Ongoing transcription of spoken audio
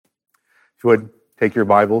If you would take your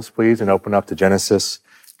Bibles, please, and open up to Genesis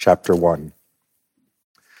chapter 1.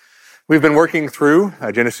 We've been working through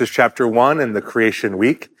Genesis chapter 1 and the creation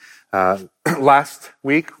week. Last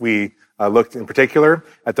week, we looked in particular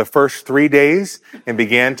at the first 3 days and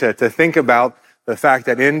began to think about the fact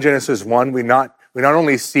that in Genesis 1, we not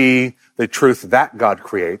only see the truth that God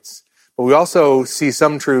creates, but we also see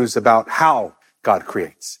some truths about how God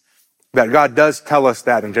creates. That God does tell us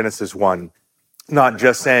that in Genesis 1, not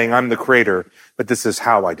just saying, I'm the creator, but this is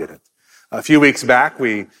how I did it. A few weeks back,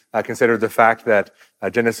 we considered the fact that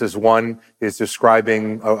Genesis 1 is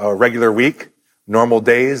describing a regular week, normal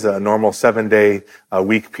days, a normal 7-day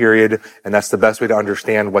week period, and that's the best way to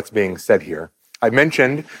understand what's being said here. I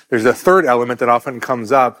mentioned there's a third element that often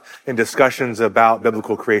comes up in discussions about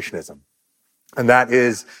biblical creationism, and that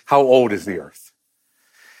is, how old is the earth?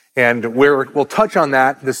 And we'll touch on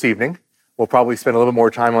that this evening. We'll probably spend a little more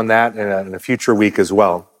time on that in a future week as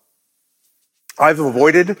well. I've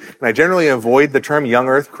avoided, and I generally avoid the term young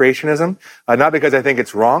earth creationism, not because I think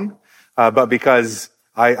it's wrong, but because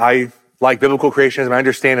I like biblical creationism. I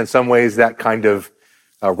understand in some ways that kind of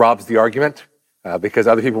robs the argument, because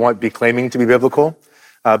other people might be claiming to be biblical.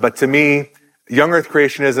 But to me, young earth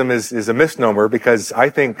creationism is a misnomer, because I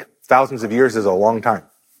think thousands of years is a long time.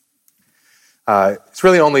 It's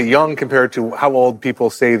really only young compared to how old people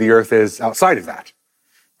say the earth is outside of that.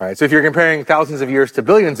 Right? So if you're comparing thousands of years to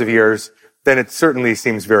billions of years, then it certainly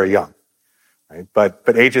seems very young. Right? But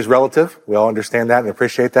age is relative. We all understand that and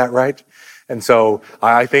appreciate that, right? And so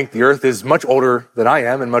I think the earth is much older than I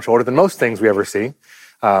am and much older than most things we ever see.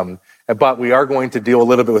 But we are going to deal a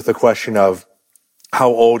little bit with the question of how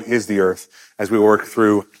old is the earth as we work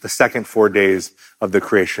through the second 4 days of the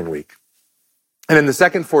creation week. And in the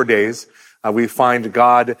second 4 days, we find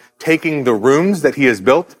God taking the rooms that he has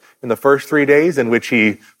built in the first 3 days in which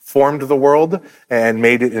he formed the world and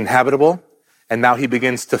made it inhabitable. And now he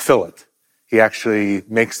begins to fill it. He actually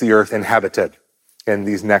makes the earth inhabited in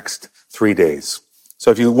these next 3 days. So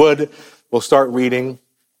if you would, we'll start reading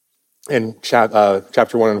in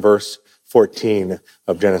chapter 1 and verse 14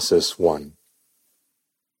 of Genesis 1.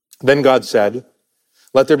 Then God said,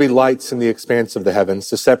 "Let there be lights in the expanse of the heavens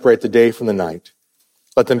to separate the day from the night.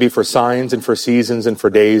 Let them be for signs and for seasons and for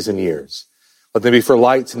days and years. Let them be for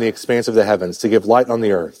lights in the expanse of the heavens to give light on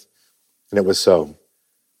the earth." And it was so.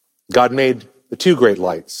 God made the 2 great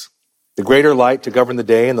lights, the greater light to govern the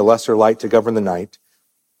day and the lesser light to govern the night.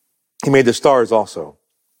 He made the stars also.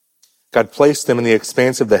 God placed them in the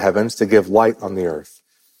expanse of the heavens to give light on the earth,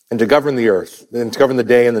 and to govern the earth, and to govern the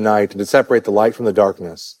day and the night, and to separate the light from the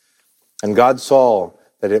darkness. And God saw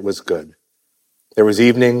that it was good. There was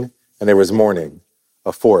evening and there was morning,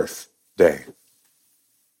 a 4th day.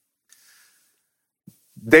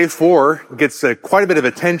 Day 4 gets quite a bit of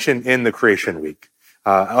attention in the creation week.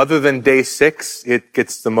 Other than day 6, it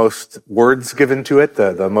gets the most words given to it,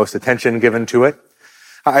 the most attention given to it.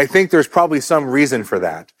 I think there's probably some reason for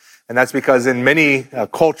that. And that's because in many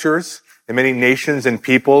cultures, in many nations and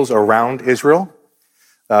peoples around Israel,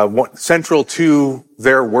 central to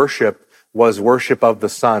their worship was worship of the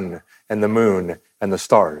sun and the moon and the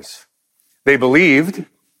stars. They believed,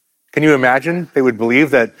 can you imagine, they would believe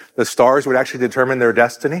that the stars would actually determine their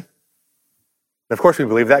destiny? And of course we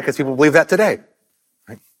believe that because people believe that today.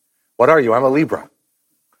 Right? What are you? I'm a Libra.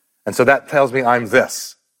 And so that tells me I'm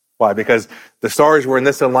this. Why? Because the stars were in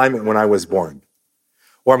this alignment when I was born.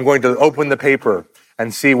 Or I'm going to open the paper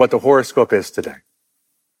and see what the horoscope is today.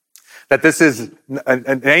 That this is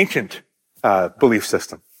an ancient belief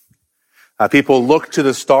system. People look to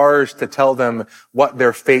the stars to tell them what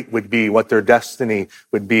their fate would be, what their destiny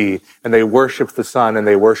would be, and they worship the sun and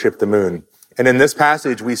they worship the moon. And in this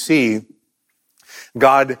passage, we see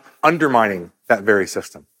God undermining that very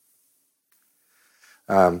system.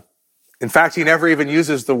 In fact, he never even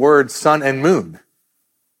uses the word sun and moon.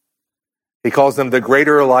 He calls them the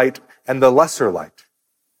greater light and the lesser light.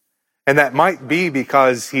 And that might be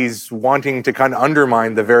because he's wanting to kind of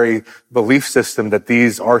undermine the very belief system that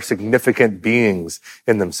these are significant beings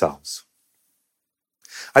in themselves.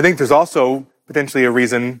 I think there's also potentially a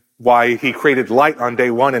reason why he created light on day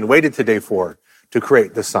 1 and waited to day 4 to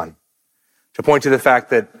create the sun. To point to the fact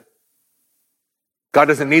that God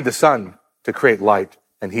doesn't need the sun to create light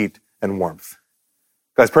and heat and warmth.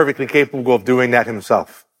 God's perfectly capable of doing that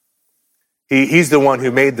himself. He's the one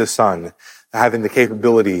who made the sun, having the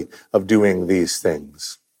capability of doing these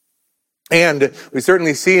things. And we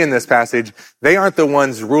certainly see in this passage, they aren't the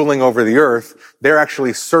ones ruling over the earth. They're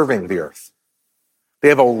actually serving the earth. They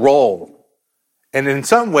have a role. And in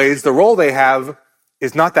some ways, the role they have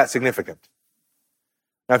is not that significant.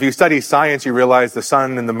 Now, if you study science, you realize the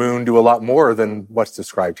sun and the moon do a lot more than what's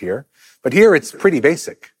described here. But here it's pretty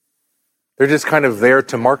basic. They're just kind of there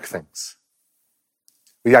to mark things.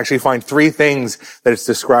 We actually find three things that it's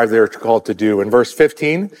described they're called to do. In verse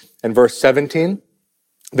 15 and verse 17,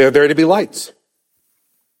 they're there to be lights.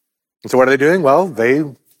 And so what are they doing? Well, they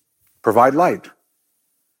provide light.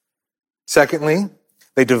 Secondly,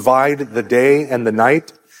 they divide the day and the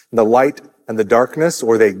night, the light and the darkness,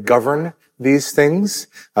 or they govern these things.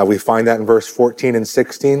 We find that in verse 14 and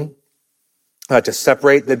 16, to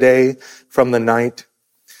separate the day from the night.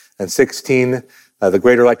 And 16, the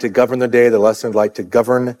greater light to govern the day, the lesser light to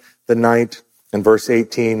govern the night. And verse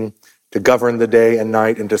 18, to govern the day and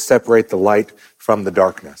night and to separate the light from the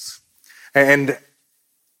darkness. And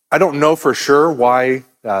I don't know for sure why,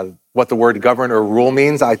 what the word govern or rule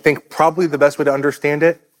means. I think probably the best way to understand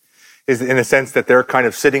it is in a sense that they're kind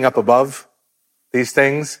of sitting up above these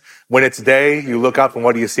things. When it's day, you look up and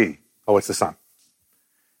what do you see? Oh, it's the sun.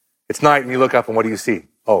 It's night and you look up and what do you see?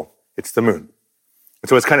 Oh, it's the moon. And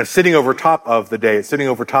so it's kind of sitting over top of the day. It's sitting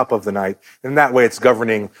over top of the night. And in that way, it's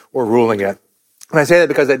governing or ruling it. And I say that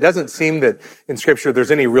because it doesn't seem that in Scripture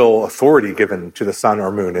there's any real authority given to the sun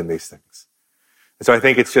or moon in these things. And so I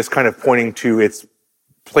think it's just kind of pointing to its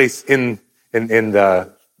place in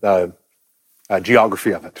the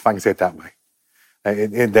geography of it, if I can say it that way.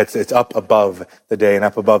 It's up above the day and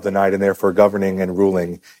up above the night, and therefore governing and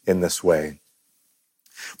ruling in this way.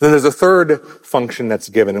 But then there's a third function that's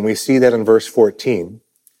given, and we see that in verse 14,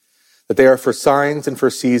 that they are for signs and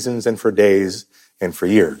for seasons and for days and for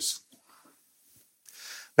years.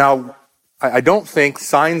 Now, I don't think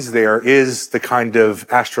signs there is the kind of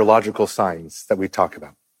astrological signs that we talk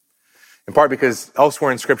about. In part because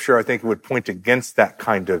elsewhere in Scripture, I think it would point against that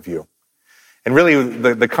kind of view. And really,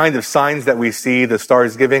 the kind of signs that we see the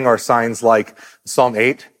stars giving are signs like Psalm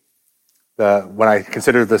 8. When I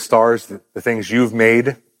consider the stars, the things you've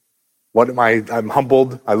made, I'm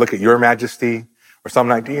humbled, I look at your majesty. Or Psalm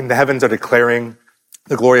 19, the heavens are declaring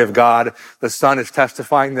the glory of God. The sun is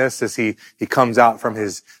testifying this as he comes out from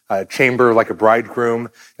his chamber like a bridegroom.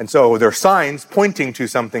 And so they're signs pointing to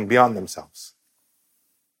something beyond themselves.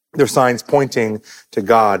 They're signs pointing to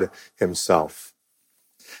God himself.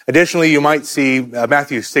 Additionally, you might see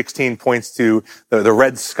Matthew 16 points to the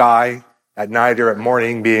red sky at night or at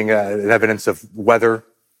morning being an evidence of weather.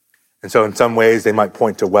 And so in some ways they might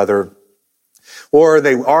point to weather. Or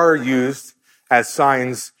they are used as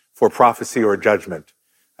signs for prophecy or judgment.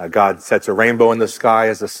 God sets a rainbow in the sky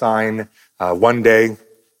as a sign. One day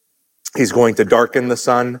he's going to darken the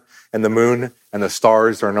sun and the moon, and the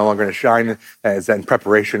stars are no longer going to shine as in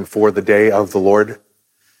preparation for the day of the Lord.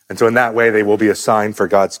 And so in that way, they will be a sign for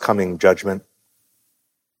God's coming judgment.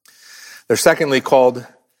 They're secondly called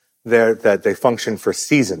that they function for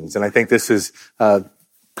seasons. And I think this is kind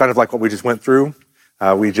of like what we just went through.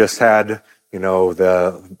 We just had,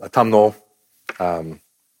 the autumnal,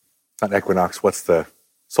 not equinox, what's the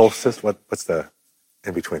solstice? What's the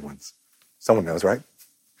in-between ones? Someone knows, right?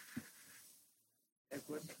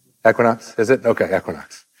 Equinox, is it? Okay,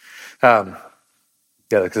 equinox.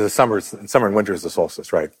 Yeah, because the summer and winter is the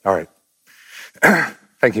solstice, right? All right.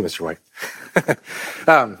 Thank you, Mr. White.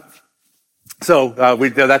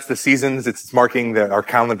 That's the seasons. It's marking our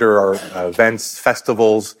calendar, our events,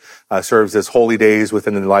 festivals, serves as holy days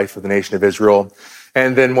within the life of the nation of Israel.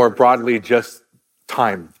 And then more broadly, just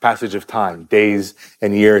time, passage of time, days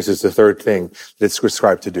and years is the third thing that it's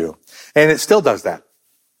prescribed to do. And it still does that.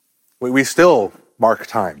 We still mark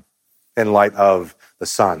time in light of the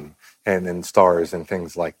sun and stars and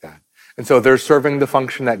things like that. And so they're serving the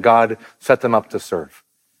function that God set them up to serve.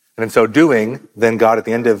 And in so doing, then God at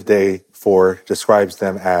the end of day 4 describes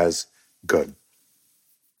them as good.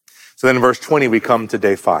 So then in verse 20, we come to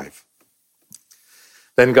day 5.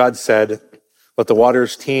 Then God said, "Let the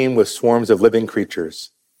waters teem with swarms of living creatures.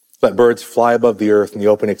 Let birds fly above the earth in the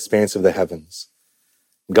open expanse of the heavens."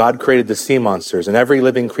 God created the sea monsters and every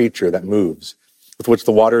living creature that moves, with which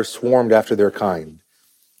the waters swarmed after their kind,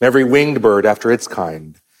 and every winged bird after its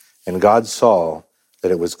kind. And God saw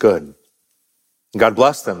that it was good. And God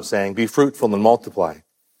blessed them, saying, "Be fruitful and multiply.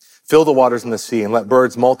 Fill the waters in the sea, and let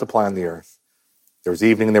birds multiply on the earth." There was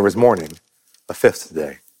evening and there was morning, a fifth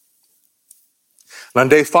day. And on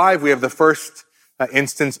day 5, we have the first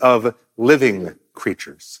instance of living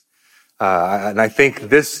creatures. And I think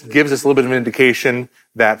this gives us a little bit of an indication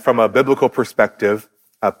that from a biblical perspective,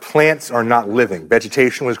 plants are not living.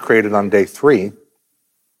 Vegetation was created on day 3.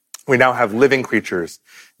 We now have living creatures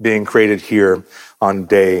being created here on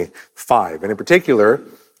day 5. And in particular,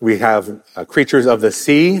 we have creatures of the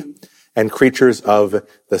sea and creatures of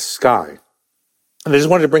the sky. And I just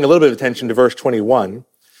wanted to bring a little bit of attention to verse 21,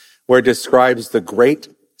 where it describes the great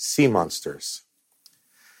sea monsters.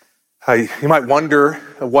 You might wonder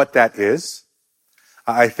what that is.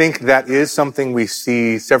 I think that is something we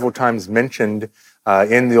see several times mentioned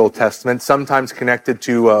in the Old Testament, sometimes connected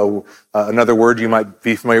to another word you might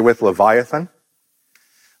be familiar with, Leviathan.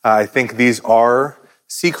 I think these are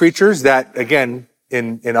sea creatures that, again,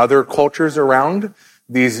 in other cultures around,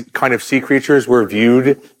 these kind of sea creatures were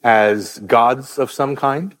viewed as gods of some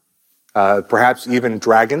kind, perhaps even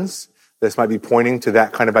dragons. This might be pointing to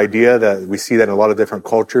that kind of idea that we see that in a lot of different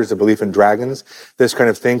cultures, the belief in dragons. This kind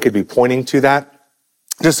of thing could be pointing to that.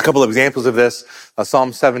 Just a couple of examples of this.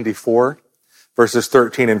 Psalm 74, verses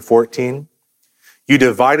 13 and 14. You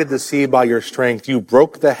divided the sea by your strength. You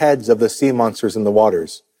broke the heads of the sea monsters in the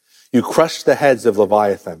waters. You crushed the heads of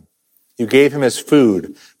Leviathan. You gave him as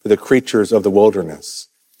food for the creatures of the wilderness.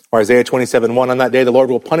 Or Isaiah 27:1, on that day the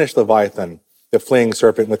Lord will punish Leviathan, the fleeing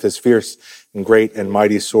serpent, with his fierce and great and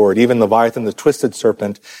mighty sword, even Leviathan, the twisted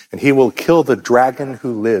serpent, and he will kill the dragon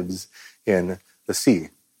who lives in the sea.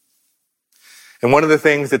 And one of the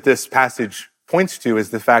things that this passage points to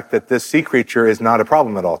is the fact that this sea creature is not a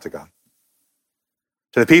problem at all to God.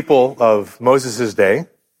 To the people of Moses' day,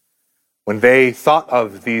 when they thought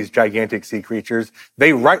of these gigantic sea creatures,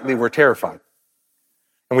 they rightly were terrified.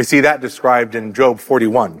 And we see that described in Job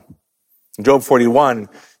 41. In Job 41,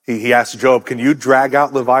 he asks Job, can you drag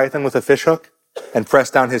out Leviathan with a fishhook and press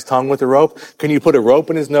down his tongue with a rope? Can you put a rope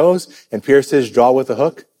in his nose and pierce his jaw with a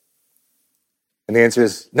hook? And the answer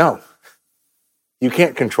is no. You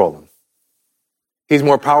can't control him. He's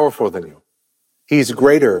more powerful than you. He's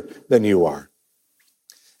greater than you are.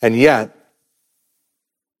 And yet,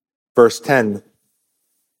 verse 10,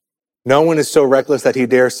 no one is so reckless that he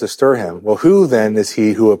dares to stir him. Well, who then is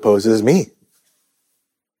he who opposes me?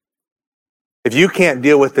 If you can't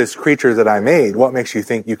deal with this creature that I made, what makes you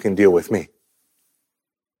think you can deal with me?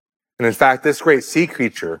 And in fact, this great sea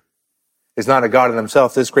creature is not a god in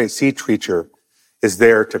himself. This great sea creature is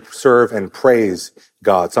there to serve and praise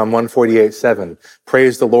God. Psalm 148:7,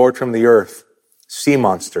 praise the Lord from the earth, sea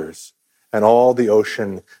monsters, and all the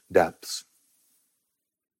ocean depths.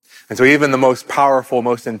 And so even the most powerful,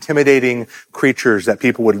 most intimidating creatures that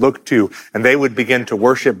people would look to, and they would begin to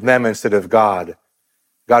worship them instead of God,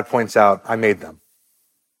 God points out, I made them.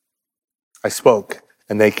 I spoke,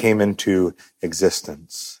 and they came into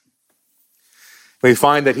existence. We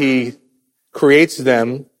find that he creates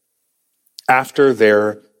them after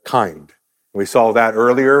their kind. We saw that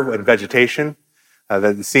earlier in vegetation.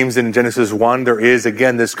 That it seems in Genesis 1, there is,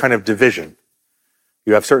 again, this kind of division.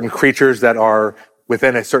 You have certain creatures that are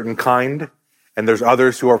within a certain kind, and there's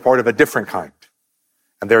others who are part of a different kind.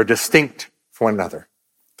 And they're distinct from one another.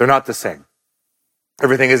 They're not the same.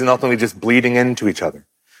 Everything isn't ultimately just bleeding into each other.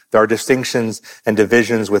 There are distinctions and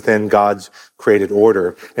divisions within God's created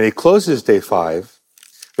order. And he closes day 5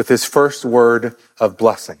 with his first word of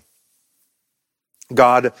blessing.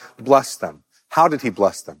 God blessed them. How did he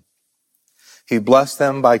bless them? He blessed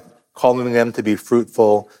them by calling them to be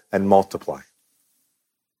fruitful and multiply.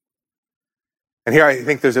 And here I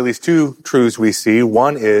think there's at least two truths we see.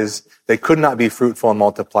 One is they could not be fruitful and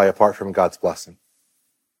multiply apart from God's blessing.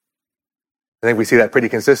 I think we see that pretty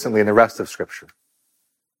consistently in the rest of Scripture.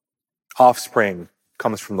 Offspring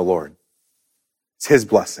comes from the Lord. It's his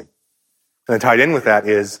blessing. And then tied in with that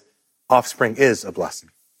is offspring is a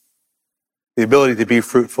blessing. The ability to be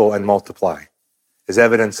fruitful and multiply is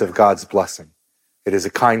evidence of God's blessing. It is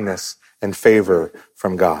a kindness and favor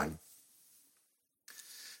from God.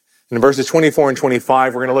 In verses 24 and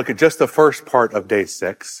 25, we're going to look at just the first part of day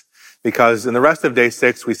 6, because in the rest of day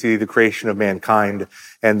 6, we see the creation of mankind,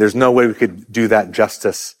 and there's no way we could do that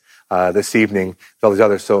justice this evening with all these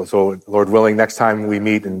others. So Lord willing, next time we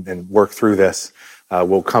meet and work through this,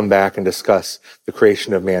 we'll come back and discuss the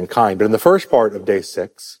creation of mankind. But in the first part of day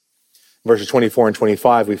 6, verses 24 and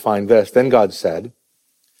 25, we find this. Then God said,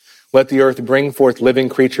 let the earth bring forth living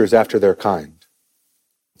creatures after their kind,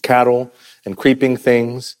 cattle and creeping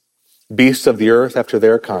things, beasts of the earth after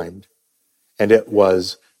their kind. And it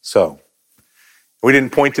was so. We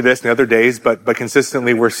didn't point to this in the other days, but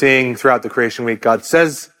consistently we're seeing throughout the creation week, God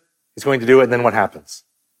says he's going to do it, and then what happens?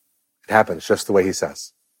 It happens just the way he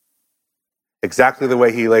says. Exactly the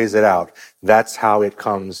way he lays it out. That's how it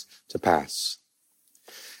comes to pass.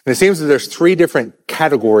 And it seems that there's 3 different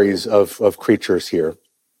categories of creatures here.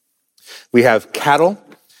 We have cattle,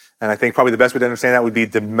 and I think probably the best way to understand that would be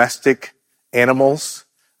domestic animals,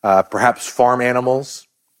 perhaps farm animals.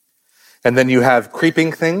 And then you have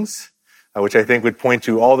creeping things, which I think would point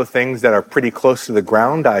to all the things that are pretty close to the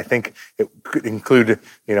ground. I think it could include,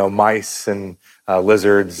 mice and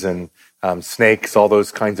lizards and snakes, all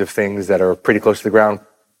those kinds of things that are pretty close to the ground.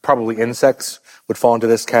 probably insects would fall into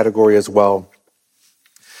this category as well.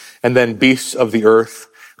 And then beasts of the earth,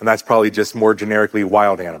 and that's probably just more generically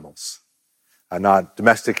wild animals. Not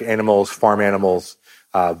domestic animals, farm animals,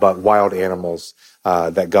 but wild animals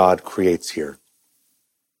that God creates here.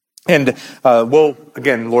 And we'll,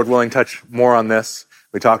 again, Lord willing, touch more on this.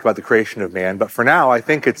 We talked about the creation of man, but for now, I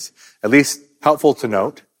think it's at least helpful to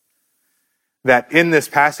note that in this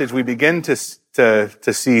passage, we begin to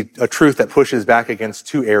see a truth that pushes back against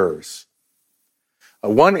two errors.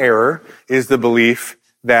 One error is the belief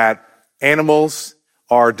that animals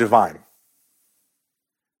are divine,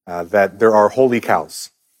 that there are holy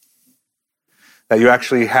cows, that you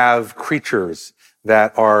actually have creatures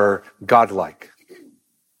that are godlike,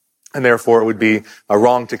 and therefore it would be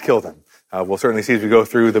wrong to kill them. We'll certainly see as we go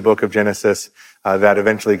through the book of Genesis that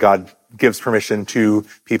eventually God gives permission to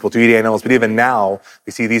people to eat animals. But even now,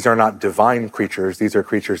 we see these are not divine creatures. These are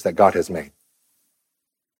creatures that God has made.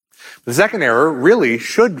 The second error really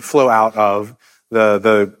should flow out of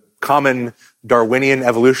the common Darwinian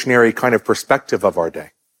evolutionary kind of perspective of our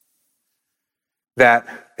day. That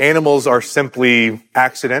animals are simply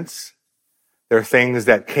accidents. They're things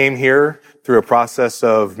that came here through a process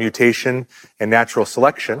of mutation and natural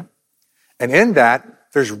selection. And in that,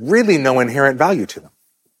 there's really no inherent value to them.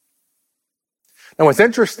 Now, what's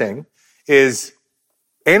interesting is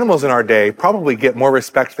animals in our day probably get more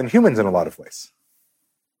respect than humans in a lot of ways.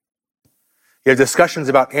 You have discussions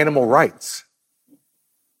about animal rights.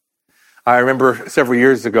 I remember several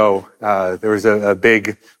years ago, there was a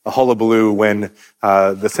big hullabaloo when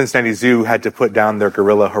the Cincinnati Zoo had to put down their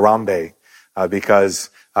gorilla Harambe because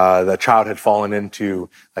the child had fallen into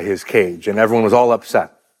his cage, and everyone was all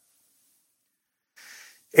upset.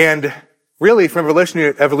 And really, from an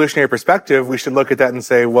evolutionary perspective, we should look at that and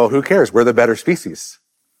say, well, who cares? We're the better species.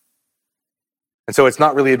 And so it's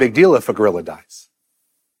not really a big deal if a gorilla dies.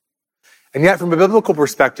 And yet, from a biblical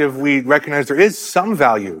perspective, we recognize there is some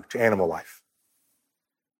value to animal life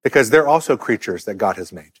because they're also creatures that God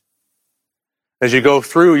has made. As you go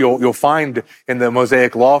through, you'll find in the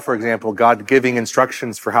Mosaic Law, for example, God giving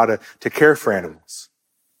instructions for how to care for animals.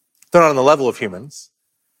 They're not on the level of humans,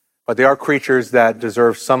 but they are creatures that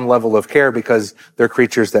deserve some level of care because they're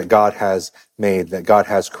creatures that God has made, that God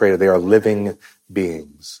has created. They are living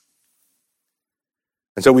beings.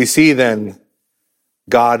 And so we see then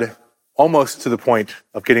God almost to the point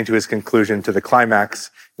of getting to his conclusion, to the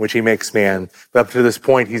climax in which he makes man. But up to this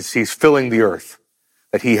point, he's filling the earth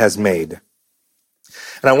that he has made.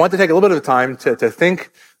 And I want to take a little bit of time to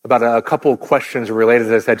think about a couple of questions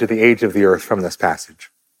related, as I said, to the age of the earth from this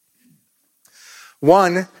passage.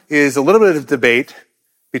 One is a little bit of debate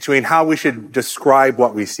between how we should describe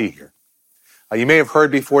what we see here. You may have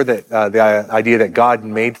heard before that the idea that God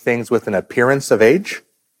made things with an appearance of age.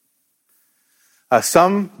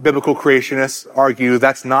 Some biblical creationists argue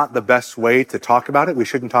that's not the best way to talk about it. We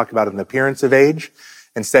shouldn't talk about an appearance of age.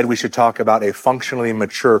 Instead, we should talk about a functionally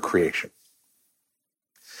mature creation.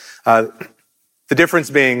 The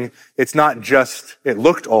difference being, it's not just it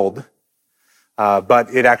looked old,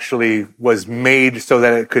 but it actually was made so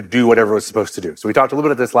that it could do whatever it was supposed to do. So we talked a little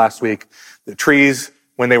bit about this last week. The trees,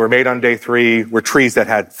 when they were made on day 3, were trees that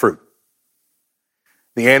had fruit.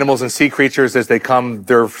 The animals and sea creatures, as they come,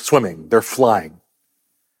 they're swimming, they're flying.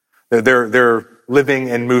 They're living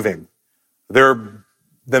and moving. They're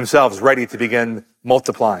themselves ready to begin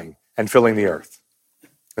multiplying and filling the earth.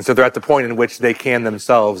 And so they're at the point in which they can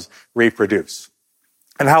themselves reproduce.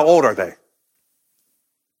 And how old are they?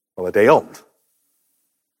 Well, a day old.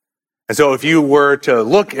 And so if you were to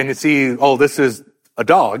look and see, oh, this is a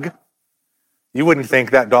dog, you wouldn't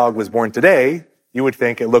think that dog was born today. You would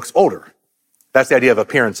think it looks older. That's the idea of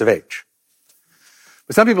appearance of age.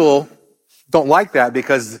 But some people don't like that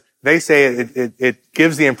because they say it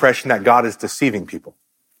gives the impression that God is deceiving people.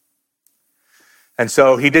 And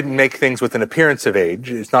so he didn't make things with an appearance of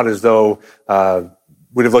age. It's not as though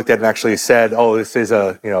we'd have looked at it and actually said, oh, this is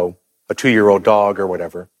a 2-year-old dog or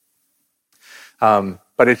whatever.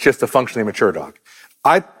 But it's just a functionally mature dog.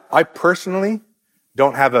 I personally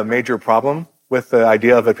don't have a major problem with the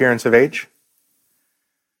idea of appearance of age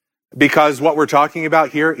because what we're talking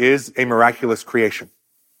about here is a miraculous creation.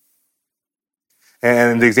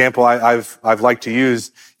 And the example I've liked to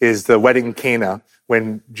use is the wedding in Cana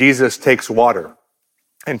when Jesus takes water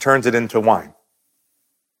and turns it into wine.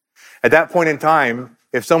 At that point in time,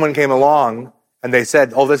 if someone came along and they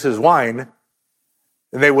said, oh, this is wine,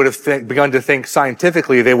 then they would have begun to think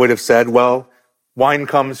scientifically. They would have said, well, wine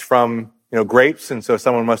comes from grapes, and so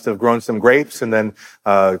someone must have grown some grapes and then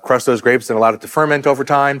crushed those grapes and allowed it to ferment over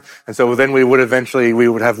time. And so then we would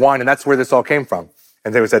have wine, and that's where this all came from.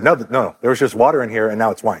 And they said, no, there was just water in here and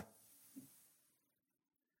now it's wine.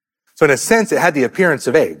 So in a sense, it had the appearance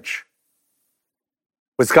of age.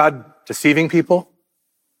 Was God deceiving people?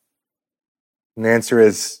 And the answer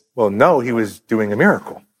is, well, no, he was doing a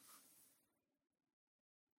miracle.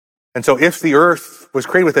 And so if the earth was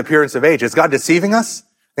created with the appearance of age, is God deceiving us?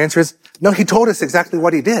 The answer is, no, he told us exactly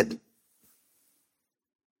what he did.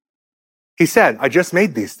 He said, I just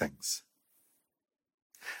made these things.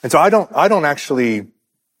 And so I don't actually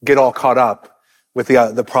get all caught up with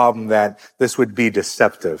the problem that this would be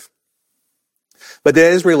deceptive. But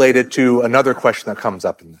that is related to another question that comes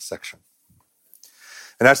up in this section.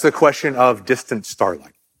 And that's the question of distant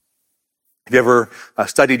starlight. If you ever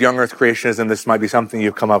studied young earth creationism, this might be something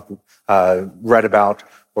you've come up, read about,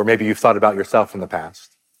 or maybe you've thought about yourself in the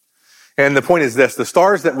past. And the point is this: the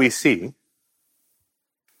stars that we see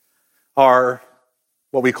are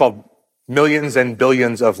what we call millions and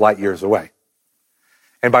billions of light years away.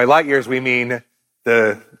 And by light years, we mean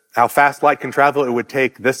how fast light can travel. It would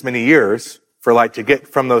take this many years for light to get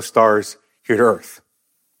from those stars here to Earth.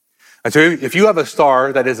 And so if you have a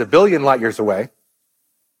star that is 1 billion light years away,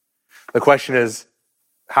 the question is,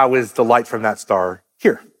 how is the light from that star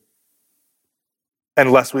here?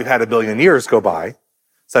 Unless we've had 1 billion years go by,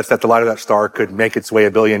 such that the light of that star could make its way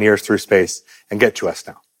 1 billion years through space and get to us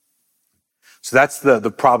now. So that's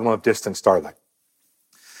the problem of distant starlight.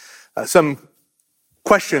 Some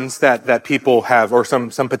questions that people have, or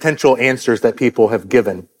some potential answers that people have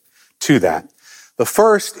given to that. The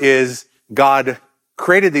first is God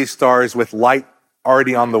created these stars with light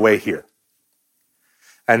already on the way here.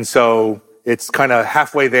 And so it's kind of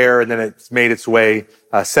halfway there, and then it's made its way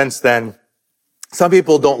since then. Some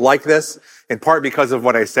people don't like this, in part because of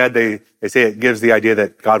what I said. They say it gives the idea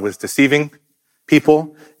that God was deceiving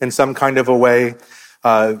people in some kind of a way.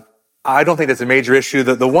 I don't think that's a major issue.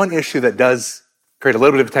 The one issue that does create a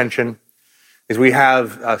little bit of tension is we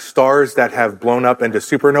have stars that have blown up into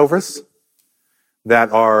supernovas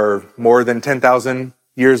that are more than 10,000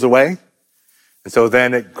 years away. And so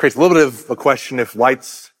then it creates a little bit of a question: if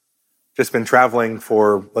light's just been traveling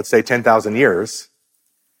for, let's say, 10,000 years,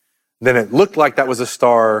 then it looked like that was a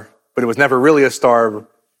star, but it was never really a star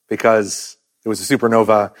because it was a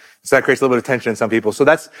supernova. So that creates a little bit of tension in some people. So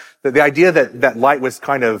that's the idea that light was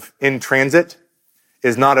kind of in transit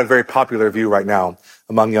is not a very popular view right now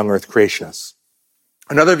among young earth creationists.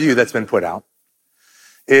 Another view that's been put out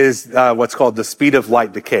is what's called the speed of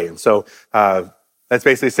light decay. And so that's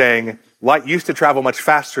basically saying light used to travel much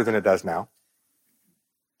faster than it does now.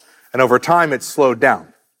 And over time, it's slowed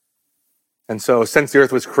down. And so since the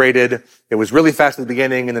earth was created, it was really fast at the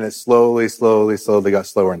beginning, and then it slowly got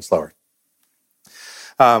slower and slower.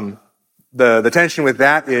 The tension with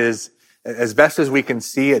that is, as best as we can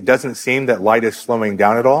see, it doesn't seem that light is slowing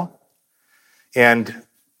down at all. And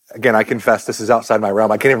again, I confess this is outside my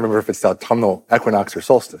realm. I can't even remember if it's the autumnal equinox or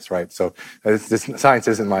solstice, right? So science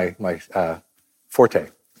isn't my forte.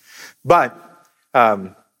 But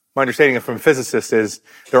my understanding from physicists is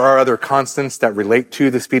there are other constants that relate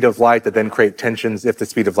to the speed of light that then create tensions if the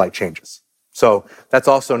speed of light changes. So that's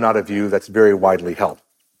also not a view that's very widely held.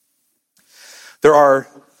 There are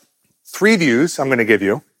 3 views I'm going to give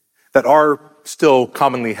you that are still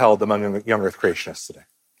commonly held among young earth creationists today.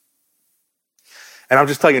 And I'll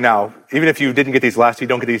just tell you now, even if you didn't get these last 2, you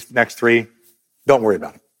don't get these next 3, don't worry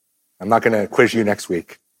about it. I'm not going to quiz you next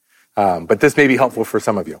week. But this may be helpful for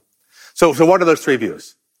some of you. So what are those 3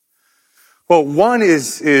 views? Well, one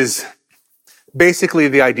is basically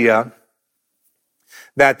the idea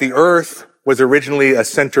that the earth was originally a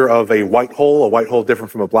center of a white hole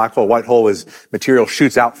different from a black hole. A white hole is material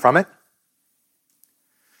shoots out from it.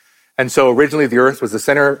 And so originally the earth was the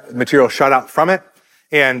center, material shot out from it.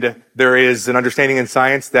 And there is an understanding in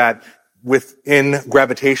science that within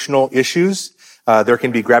gravitational issues, there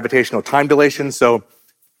can be gravitational time dilation. So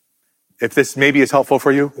if this maybe is helpful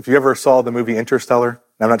for you, if you ever saw the movie Interstellar,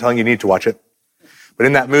 and I'm not telling you need to watch it, but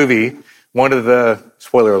in that movie, one of the,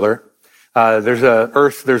 spoiler alert, there's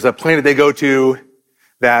a planet they go to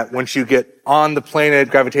that once you get on the planet,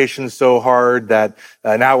 gravitation's so hard that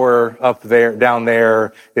an hour up there, down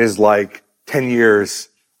there is like 10 years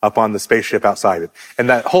up on the spaceship outside it. And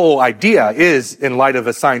that whole idea is in light of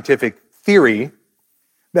a scientific theory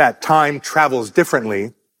that time travels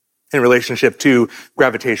differently in relationship to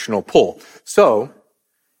gravitational pull. So,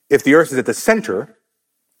 if the earth is at the center,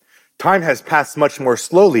 time has passed much more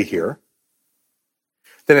slowly here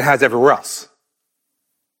than it has everywhere else.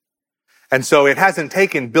 And so it hasn't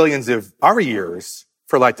taken billions of our years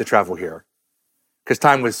for light to travel here, because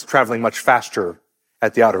time was traveling much faster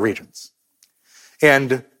at the outer regions.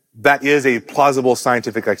 And that is a plausible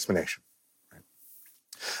scientific explanation.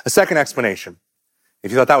 A second explanation,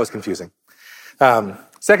 if you thought that was confusing.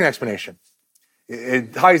 Second explanation.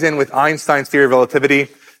 It ties in with Einstein's theory of relativity.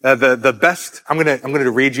 The best, I'm going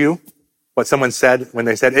to read you what someone said when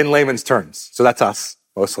they said in layman's terms. So that's us,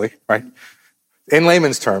 mostly, right? In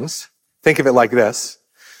layman's terms, think of it like this.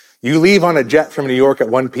 You leave on a jet from New York at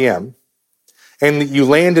 1 p.m. and you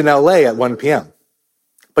land in LA at 1 p.m.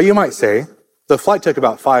 But you might say, the flight took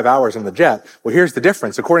about 5 hours in the jet. Well, here's the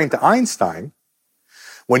difference. According to Einstein,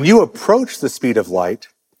 when you approach the speed of light,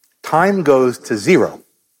 time goes to 0.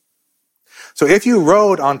 So if you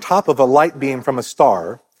rode on top of a light beam from a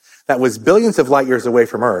star that was billions of light years away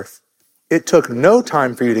from Earth, it took no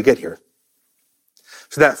time for you to get here.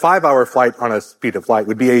 So that 5-hour flight on a speed of light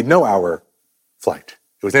would be a no-hour flight.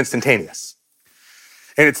 It was instantaneous.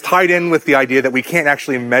 And it's tied in with the idea that we can't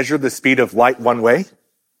actually measure the speed of light one way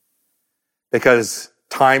because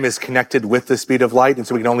time is connected with the speed of light, and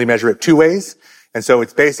so we can only measure it two ways. And so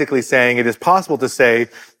it's basically saying it is possible to say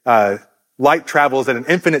light travels at an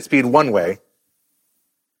infinite speed one way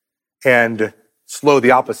and slow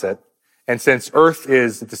the opposite. And since Earth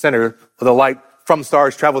is at the center, the light from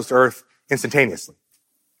stars travels to Earth instantaneously.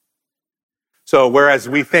 So whereas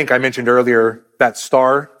we think, I mentioned earlier, that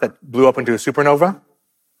star that blew up into a supernova,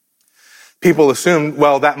 people assumed,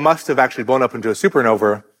 well, that must have actually blown up into a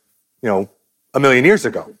supernova, 1 million years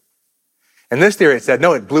ago. And this theory said,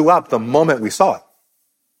 no, it blew up the moment we saw it.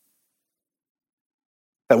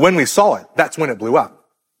 That when we saw it, that's when it blew up.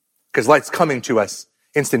 Because light's coming to us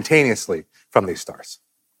instantaneously from these stars.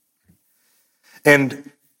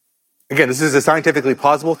 And again, this is a scientifically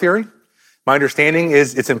plausible theory. My understanding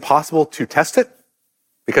is it's impossible to test it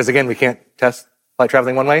because, again, we can't test light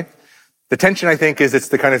traveling one way. The tension, I think, is it's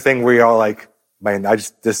the kind of thing where you're all like, man,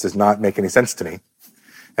 this does not make any sense to me.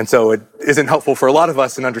 And so it isn't helpful for a lot of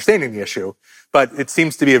us in understanding the issue, but it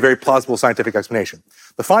seems to be a very plausible scientific explanation.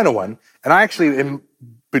 The final one, and I actually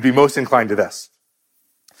would be most inclined to this.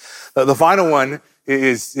 The final one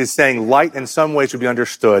is saying light in some ways would be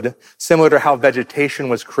understood similar to how vegetation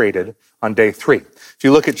was created on day 3. If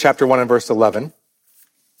you look at chapter 1 and verse 11,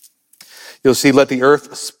 you'll see, let the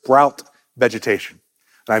earth sprout vegetation.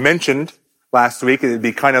 And I mentioned last week it'd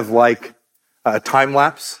be kind of like a time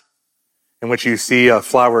lapse in which you see a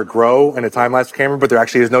flower grow in a time lapse camera, but there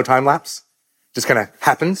actually is no time lapse. It just kind of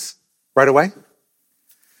happens right away.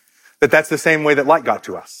 That's the same way that light got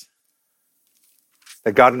to us.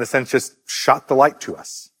 That God, in a sense, just shot the light to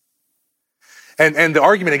us. And the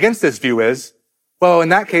argument against this view is, well, in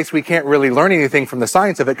that case, we can't really learn anything from the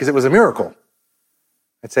science of it because it was a miracle.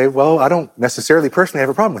 I'd say, well, I don't necessarily personally have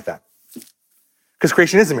a problem with that. Because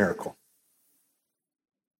creation is a miracle.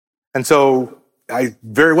 And so I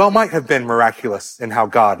very well might have been miraculous in how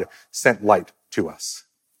God sent light to us.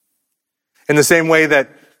 In the same way that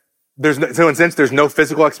so in a sense, there's no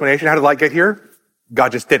physical explanation. How did light get here?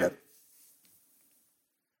 God just did it.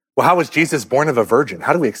 Well, how was Jesus born of a virgin?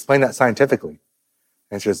 How do we explain that scientifically?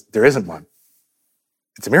 And it's just, there isn't one.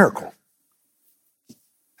 It's a miracle.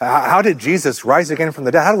 How did Jesus rise again from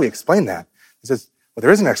the dead? How do we explain that? He says, well,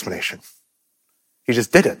 there is an explanation. He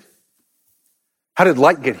just did it. How did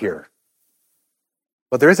light get here?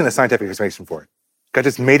 Well, there isn't a scientific explanation for it. God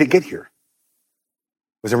just made it get here.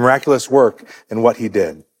 It was a miraculous work in what he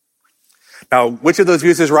did. Now, which of those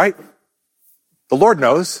views is right? The Lord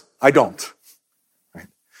knows. I don't. Right?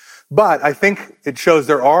 But I think it shows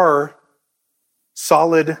there are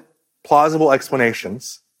solid, plausible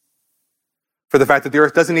explanations for the fact that the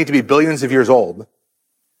earth doesn't need to be billions of years old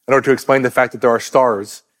in order to explain the fact that there are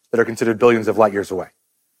stars that are considered billions of light years away.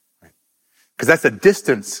 Right? Because that's a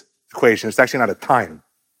distance equation. It's actually not a time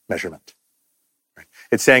measurement. Right?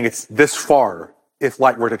 It's saying it's this far if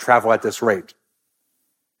light were to travel at this rate.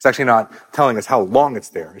 It's actually not telling us how long it's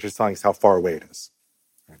there. It's just telling us how far away it is.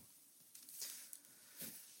 Right?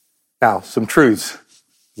 Now, some truths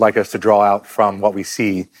I'd like us to draw out from what we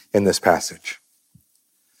see in this passage.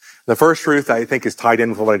 The first truth I think is tied in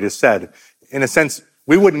with what I just said. In a sense,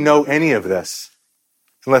 we wouldn't know any of this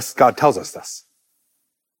unless God tells us this.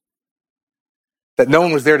 That no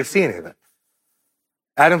one was there to see any of it.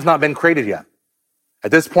 Adam's not been created yet. At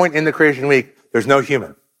this point in the creation week, there's no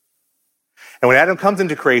human. And when Adam comes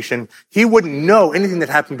into creation, he wouldn't know anything that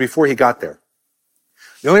happened before he got there.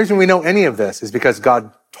 The only reason we know any of this is because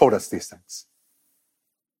God told us these things.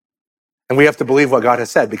 And we have to believe what God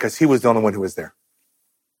has said because he was the only one who was there.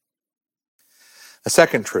 A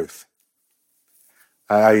second truth.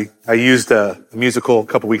 I used a musical a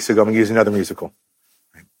couple weeks ago. I'm going to use another musical.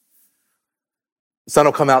 The sun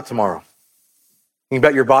will come out tomorrow. You can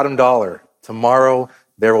bet your bottom dollar, tomorrow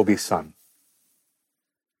there will be sun.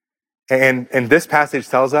 And this passage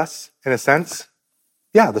tells us, in a sense,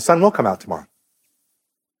 Yeah, the sun will come out tomorrow.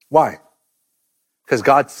 Why? Because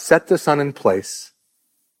God set the sun in place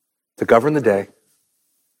to govern the day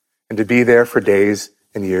and to be there for days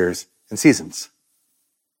and years and seasons.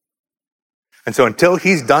 And so until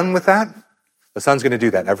he's done with that, the sun's going to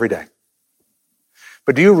do that every day.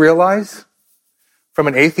 But do you realize, from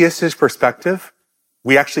an atheist's perspective,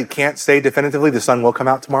 we actually can't say definitively the sun will come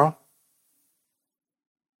out tomorrow?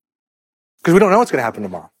 Because we don't know what's going to happen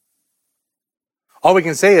tomorrow. All we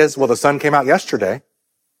can say is, well, the sun came out yesterday.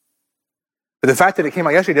 But the fact that it came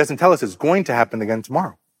out yesterday doesn't tell us it's going to happen again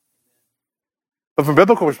tomorrow. But from a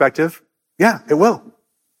biblical perspective, yeah, it will.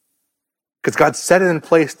 Because God set it in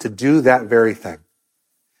place to do that very thing.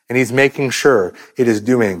 And he's making sure it is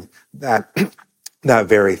doing that, that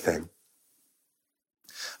very thing.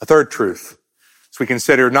 A third truth. So we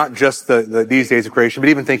consider not just these days of creation, but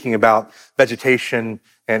even thinking about vegetation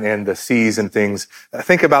and the seas and things.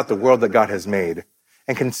 Think about the world that God has made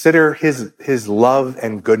and consider his love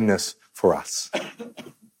and goodness for us.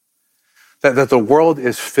 That the world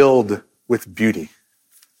is filled with beauty.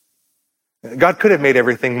 God could have made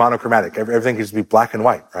everything monochromatic. Everything could just be black and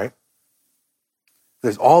white, right?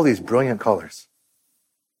 There's all these brilliant colors.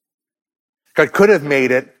 God could have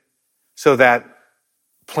made it so that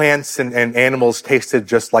plants and animals tasted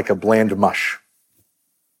just like a bland mush.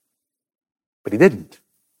 But he didn't.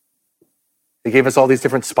 He gave us all these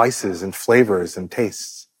different spices and flavors and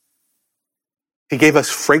tastes. He gave us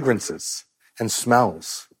fragrances and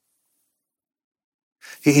smells.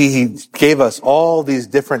 He gave us all these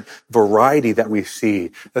different variety that we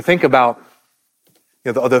see. Now think about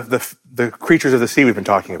the creatures of the sea we've been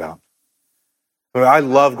talking about. I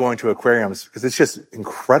love going to aquariums because it's just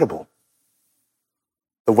incredible.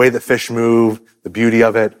 The way that fish move, the beauty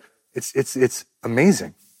of it, it's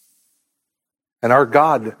amazing. And our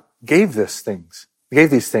God gave these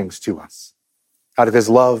things to us out of his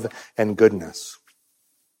love and goodness.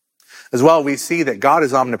 As well, we see that God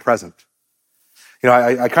is omnipresent.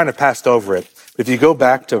 I kind of passed over it. But if you go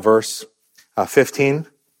back to verse 16.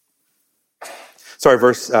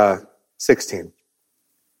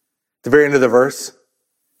 At the very end of the verse,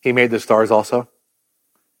 he made the stars also.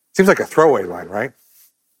 Seems like a throwaway line, right?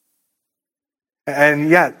 And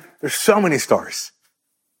yet, there's so many stars.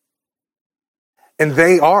 And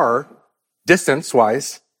they are,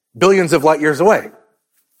 distance-wise, billions of light years away.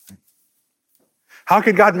 How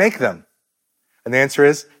could God make them? And the answer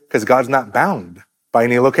is, because God's not bound by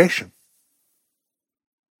any location.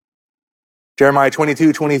 Jeremiah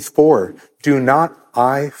 22:24, do not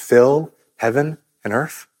I fill heaven and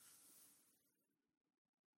earth?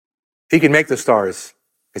 He can make the stars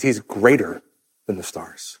because he's greater than the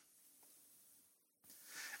stars.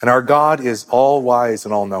 And our God is all-wise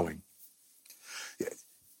and all-knowing.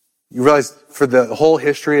 You realize for the whole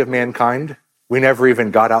history of mankind, we never even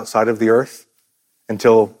got outside of the earth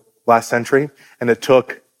until last century. And it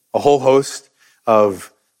took a whole host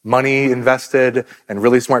of money invested and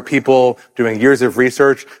really smart people doing years of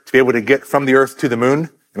research to be able to get from the earth to the moon.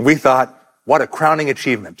 And we thought, what a crowning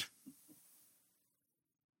achievement.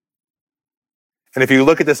 And if you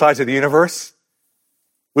look at the size of the universe,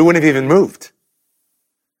 we wouldn't have even moved.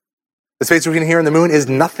 The space between here and the moon is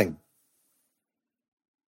nothing.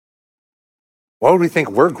 Why would we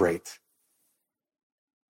think we're great?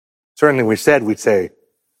 Certainly we'd say,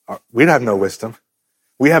 we have no wisdom.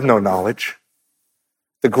 We have no knowledge.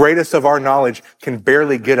 The greatest of our knowledge can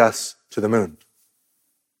barely get us to the moon.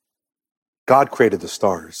 God created the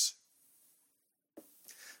stars,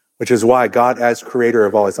 which is why God, as creator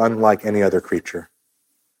of all, is unlike any other creature.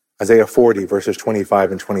 Isaiah 40, verses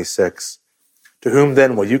 25 and 26. To whom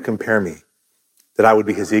then will you compare me, that I would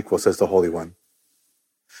be his equal, says the Holy One?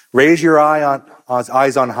 Raise your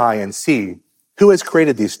eyes on high and see who has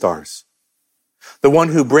created these stars. The one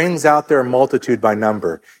who brings out their multitude by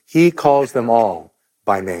number. He calls them all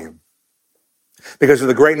by name. Because of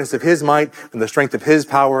the greatness of his might and the strength of his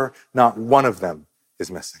power, not one of them is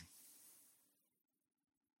missing.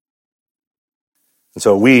 And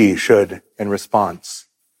so we should, in response,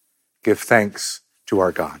 give thanks to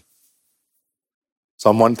our God.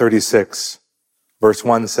 Psalm 136, verse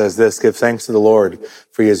 1 says this, give thanks to the Lord,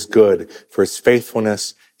 for he is good, for his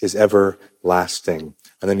faithfulness is everlasting.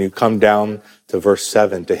 And then you come down to verse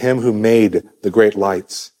 7, to him who made the great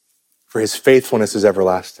lights, for his faithfulness is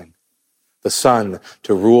everlasting. The sun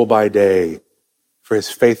to rule by day, for his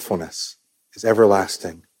faithfulness is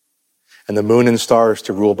everlasting. And the moon and stars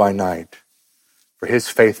to rule by night, for his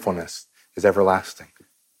faithfulness is everlasting.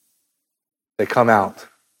 They come out.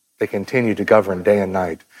 They continue to govern day and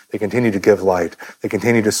night. They continue to give light. They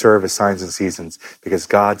continue to serve as signs and seasons because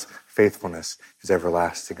God's faithfulness is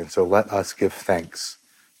everlasting. And so let us give thanks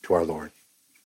to our Lord.